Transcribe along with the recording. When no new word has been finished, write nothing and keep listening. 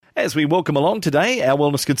As we welcome along today, our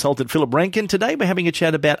wellness consultant, Philip Rankin. Today we're having a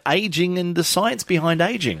chat about ageing and the science behind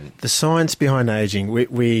ageing. The science behind ageing.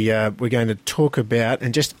 We're going to talk about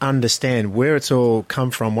and just understand where it's all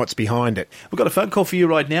come from, what's behind it. We've got a phone call for you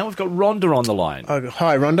right now. We've got Rhonda on the line. Oh,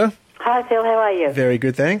 hi, Rhonda. Hi, Phil. How are you? Very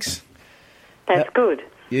good, thanks. That's good.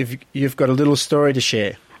 You've got a little story to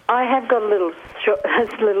share. I have got a little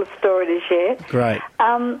story to share. Great.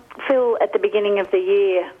 Phil, at the beginning of the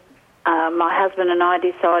year, my husband and I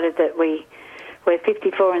decided that we're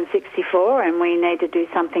 54 and 64 and we need to do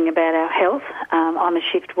something about our health. I'm a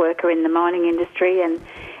shift worker in the mining industry, and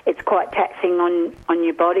it's quite taxing on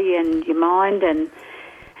your body and your mind and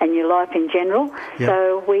your life in general. Yep.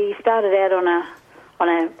 So we started out on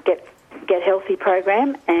a get healthy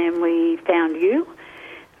program, and we found you,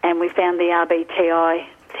 and we found the RBTI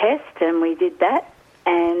test, and we did that,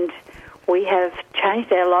 and we have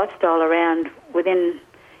changed our lifestyle around within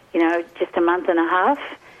just a month and a half.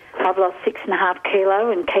 I've lost 6.5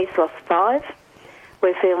 kilos and Keith's lost 5.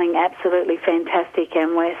 We're feeling absolutely fantastic,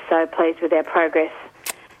 and we're so pleased with our progress.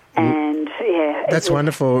 And that's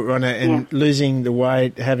wonderful, Rhonda. And losing the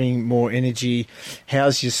weight, having more energy.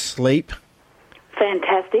 How's your sleep?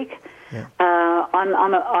 Fantastic. Yeah.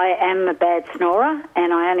 I am a bad snorer,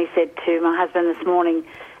 and I only said to my husband this morning,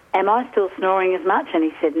 "Am I still snoring as much?" And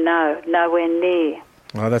he said, "No, nowhere near."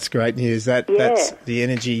 Oh, that's great news. That's the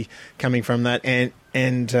energy coming from that.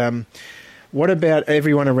 And what about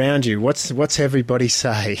everyone around you? What's everybody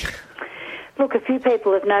say? Look, a few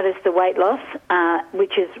people have noticed the weight loss,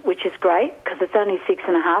 which is great, because it's only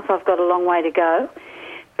 6.5. I've got a long way to go,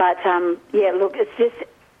 but look,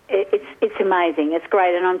 it's amazing. It's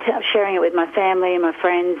great, and I'm sharing it with my family and my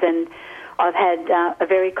friends. And I've had a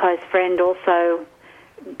very close friend also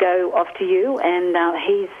go off to you, and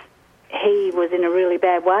he was in a really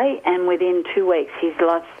bad way, and within 2 weeks his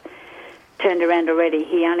life's turned around already.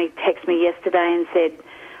 He only texted me yesterday and said,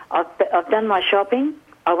 I've done my shopping.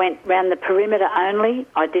 I went round the perimeter only.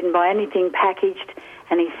 I didn't buy anything packaged.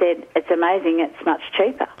 And he said, it's amazing. It's much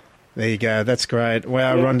cheaper. There you go. That's great.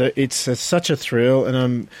 Wow, yeah. Rhonda, it's such a thrill, and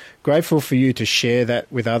I'm grateful for you to share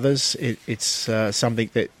that with others. It's something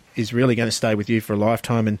that is really going to stay with you for a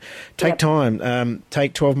lifetime. And take time.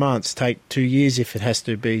 Take 12 months. Take 2 years if it has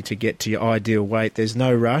to be to get to your ideal weight. There's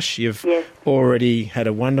no rush. You've already had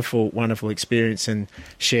a wonderful, wonderful experience and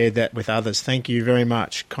shared that with others. Thank you very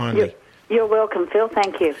much. Kindly. You're welcome, Phil.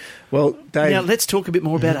 Thank you. Well, Dave, now let's talk a bit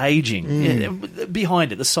more about ageing.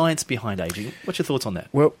 Behind it, the science behind ageing. What's your thoughts on that?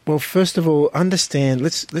 Well, first of all, understand.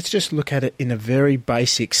 Let's just look at it in a very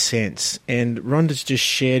basic sense. And Rhonda's just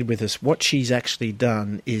shared with us what she's actually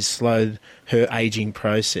done is slowed her ageing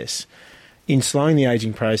process. In slowing the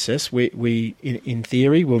ageing process, we in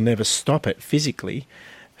theory will never stop it physically.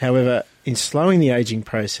 However, in slowing the ageing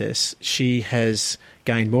process, she has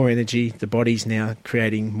gained more energy. The body's now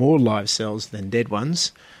creating more live cells than dead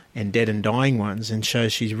ones, and dead and dying ones, and so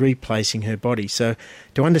she's replacing her body. So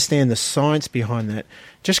to understand the science behind that,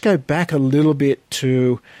 just go back a little bit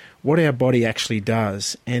to what our body actually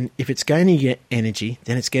does. And if it's gaining energy,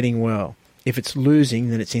 then it's getting well. If it's losing,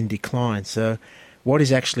 then it's in decline. So what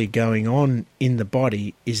is actually going on in the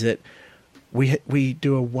body is that we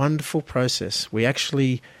do a wonderful process. We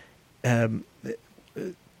actually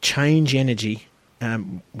change energy.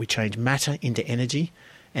 We change matter into energy,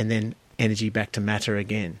 and then energy back to matter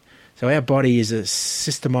again. So our body is a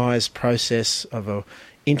systemized process of an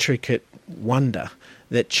intricate wonder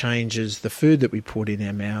that changes the food that we put in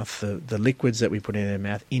our mouth, the liquids that we put in our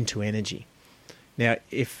mouth, into energy. Now,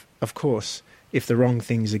 if the wrong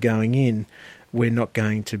things are going in, we're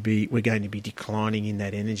going to be declining in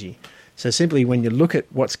that energy. So simply, when you look at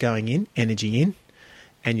what's going in, energy in,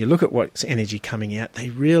 and you look at what's energy coming out,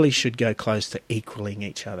 they really should go close to equaling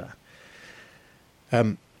each other.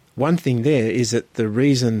 One thing there is that the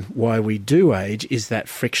reason why we do age is that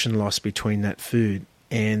friction loss between that food.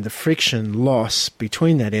 And the friction loss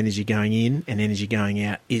between that energy going in and energy going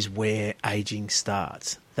out is where aging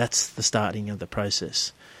starts. That's the starting of the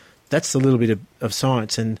process. That's a little bit of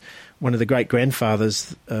science. And one of the great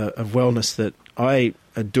grandfathers of wellness that I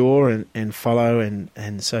adore and follow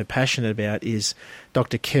and so passionate about is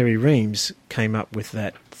Dr. Kerry Reams. Came up with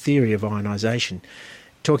that theory of ionisation.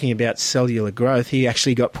 Talking about cellular growth, he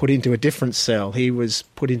actually got put into a different cell. He was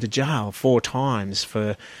put into jail 4 times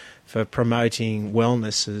for promoting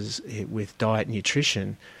wellness with diet and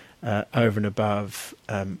nutrition over and above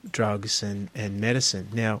drugs and medicine.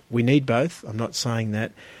 Now, we need both. I'm not saying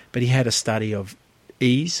that. But he had a study of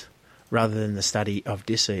ease rather than the study of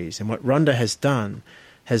dis-ease. And what Rhonda has done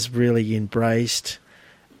has really embraced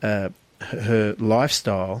her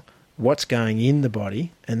lifestyle what's going in the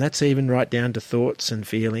body, and that's even right down to thoughts and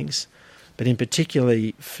feelings, but in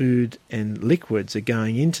particularly food and liquids are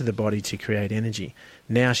going into the body to create energy.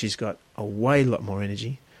 Now she's got a way lot more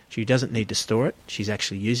energy. She doesn't need to store it. She's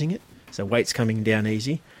actually using it. So weight's coming down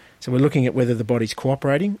easy. So we're looking at whether the body's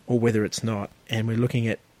cooperating or whether it's not. And we're looking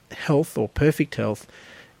at health or perfect health.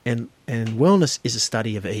 And wellness is a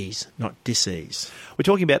study of ease, not dis-ease. We're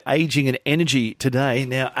talking about ageing and energy today.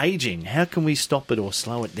 Now, ageing, how can we stop it or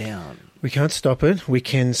slow it down? We can't stop it. We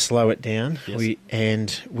can slow it down. Yes.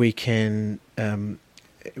 We can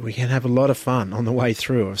have a lot of fun on the way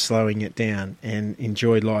through of slowing it down and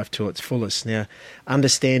enjoy life to its fullest. Now,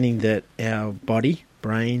 understanding that our body,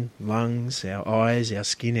 brain, lungs, our eyes, our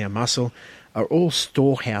skin, our muscle are all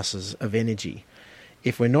storehouses of energy.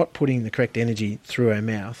 If we're not putting the correct energy through our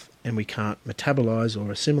mouth and we can't metabolize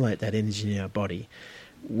or assimilate that energy in our body,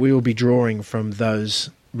 we will be drawing from those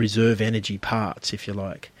reserve energy parts, if you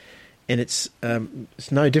like. And it's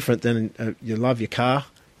no different than you love your car.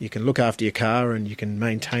 You can look after your car and you can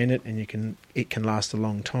maintain it, and it can last a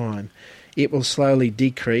long time. It will slowly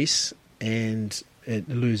decrease and it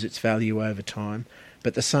lose its value over time.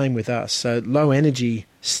 But the same with us. So low energy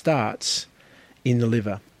starts in the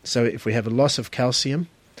liver. So if we have a loss of calcium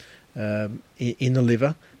in the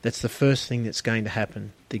liver, that's the first thing that's going to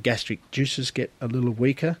happen. The gastric juices get a little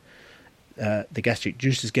weaker. The gastric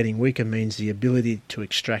juices getting weaker means the ability to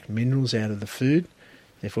extract minerals out of the food.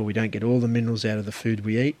 Therefore, we don't get all the minerals out of the food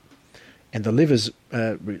we eat. And the liver's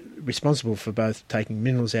responsible for both taking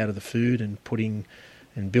minerals out of the food and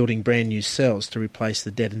building brand new cells to replace the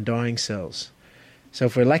dead and dying cells. So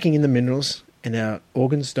if we're lacking in the minerals and our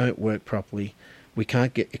organs don't work properly, we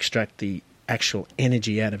can't extract the actual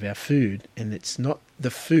energy out of our food. And it's not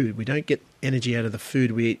the food. We don't get energy out of the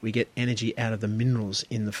food we eat. We get energy out of the minerals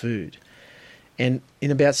in the food. And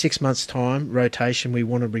in about 6 months' time, rotation, we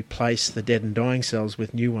want to replace the dead and dying cells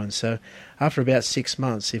with new ones. So after about 6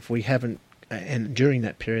 months, if we haven't, and during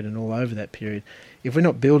that period and all over that period, if we're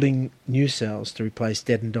not building new cells to replace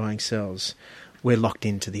dead and dying cells, we're locked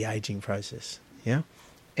into the aging process. Yeah?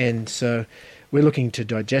 And so we're looking to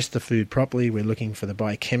digest the food properly. We're looking for the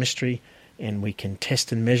biochemistry, and we can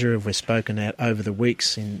test and measure, if we're spoken out over the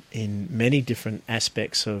weeks in many different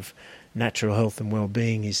aspects of natural health and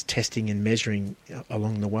well-being, is testing and measuring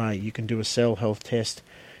along the way. You can do a cell health test.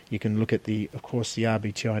 You can look at the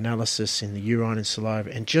RBTI analysis in the urine and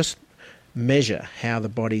saliva and just measure how the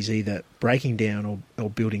body's either breaking down or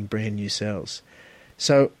building brand new cells.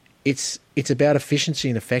 So it's about efficiency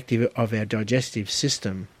and effectiveness of our digestive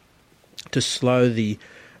system to slow the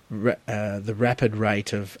rapid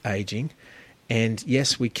rate of aging. And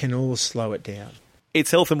yes, we can all slow it down.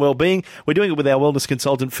 It's health and well-being. We're doing it with our wellness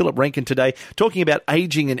consultant, Philip Rankin, today, talking about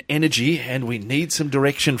ageing and energy, and we need some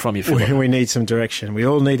direction from you, Philip. We need some direction. We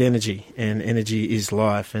all need energy, and energy is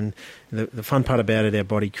life. And the fun part about it, our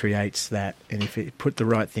body creates that. And if we put the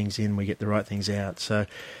right things in, we get the right things out. So,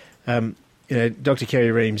 Dr.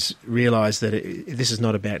 Kerry Reams realised that this is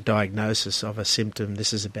not about diagnosis of a symptom.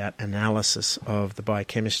 This is about analysis of the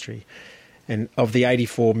biochemistry. And of the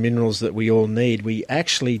 84 minerals that we all need, we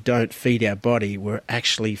actually don't feed our body, we're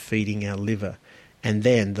actually feeding our liver. And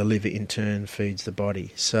then the liver in turn feeds the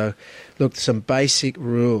body. So, look, some basic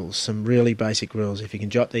rules, some really basic rules. If you can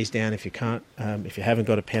jot these down, if you can't, if you haven't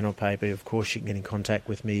got a pen or paper, of course you can get in contact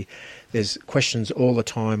with me. There's questions all the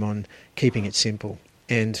time on keeping it simple.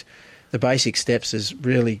 And the basic steps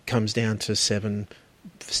really comes down to 7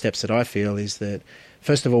 steps that I feel is that,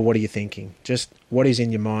 first of all, what are you thinking? Just what is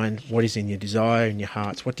in your mind, what is in your desire, in your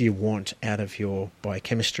hearts? What do you want out of your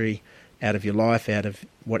biochemistry, out of your life, out of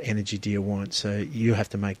what energy do you want? So you have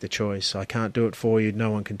to make the choice. I can't do it for you.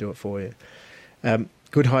 No one can do it for you.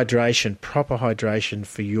 Good hydration, proper hydration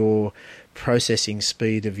for your processing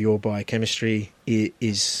speed of your biochemistry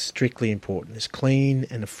is strictly important. It's clean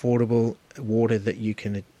and affordable water that you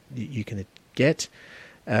can get.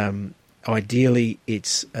 Ideally,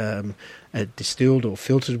 it's a distilled or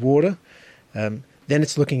filtered water. Then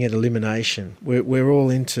it's looking at elimination. We're all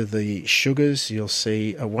into the sugars. You'll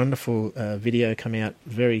see a wonderful video come out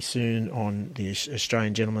very soon on the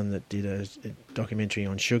Australian gentleman that did a documentary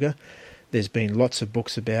on sugar. There's been lots of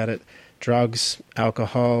books about it. Drugs,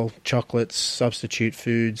 alcohol, chocolates, substitute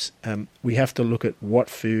foods. We have to look at what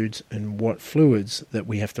foods and what fluids that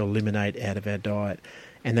we have to eliminate out of our diet.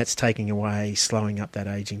 And that's taking away, slowing up that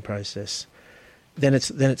aging process. Then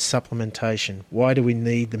it's supplementation. Why do we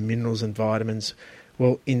need the minerals and vitamins?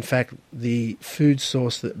 Well, in fact, the food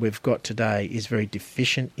source that we've got today is very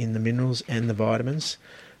deficient in the minerals and the vitamins.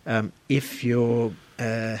 If you're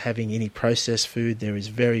having any processed food, there is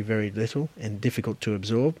very, very little and difficult to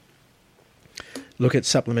absorb. look at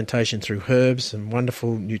supplementation through herbs, some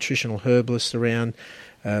wonderful nutritional herbalists around.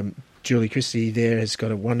 Julie Christie there has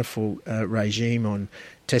got a wonderful regime on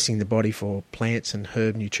testing the body for plants and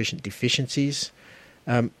herb nutrition deficiencies.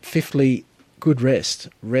 Fifthly, good rest.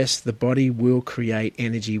 Rest, the body will create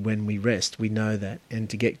energy when we rest. We know that. And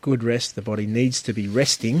to get good rest, the body needs to be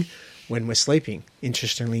resting when we're sleeping.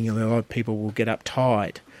 Interestingly, a lot of people will get up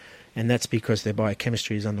tired, and that's because their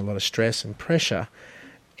biochemistry is under a lot of stress and pressure,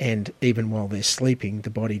 and even while they're sleeping, the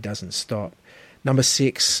body doesn't stop. Number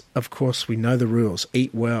 6, of course, we know the rules.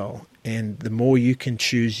 Eat well, and the more you can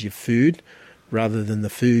choose your food rather than the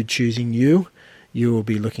food choosing you, you will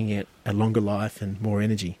be looking at a longer life and more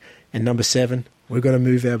energy. And number 7, we've got to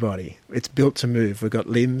move our body. It's built to move. We've got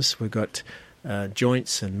limbs, we've got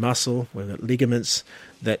joints and muscle, we've got ligaments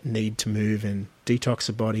that need to move and detox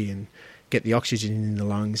the body and get the oxygen in the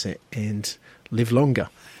lungs and live longer.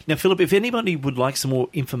 Now, Philip, if anybody would like some more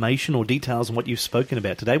information or details on what you've spoken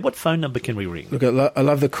about today, what phone number can we ring? Look, I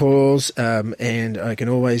love the calls, and I can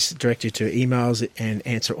always direct you to emails and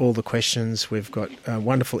answer all the questions. We've got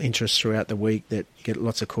wonderful interest throughout the week that get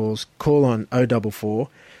lots of calls. Call on 044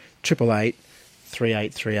 888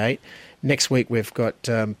 3838. Next week we've got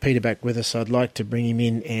Peter back with us. I'd like to bring him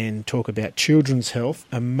in and talk about children's health,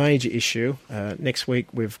 a major issue. Next week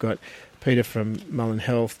we've got Peter from Mullen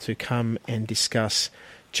Health to come and discuss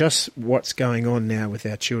just what's going on now with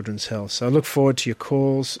our children's health. So I look forward to your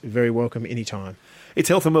calls. You're very welcome anytime. It's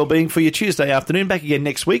Health and Wellbeing for your Tuesday afternoon. Back again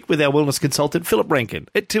next week with our wellness consultant, Philip Rankin,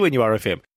 at 2NURFM.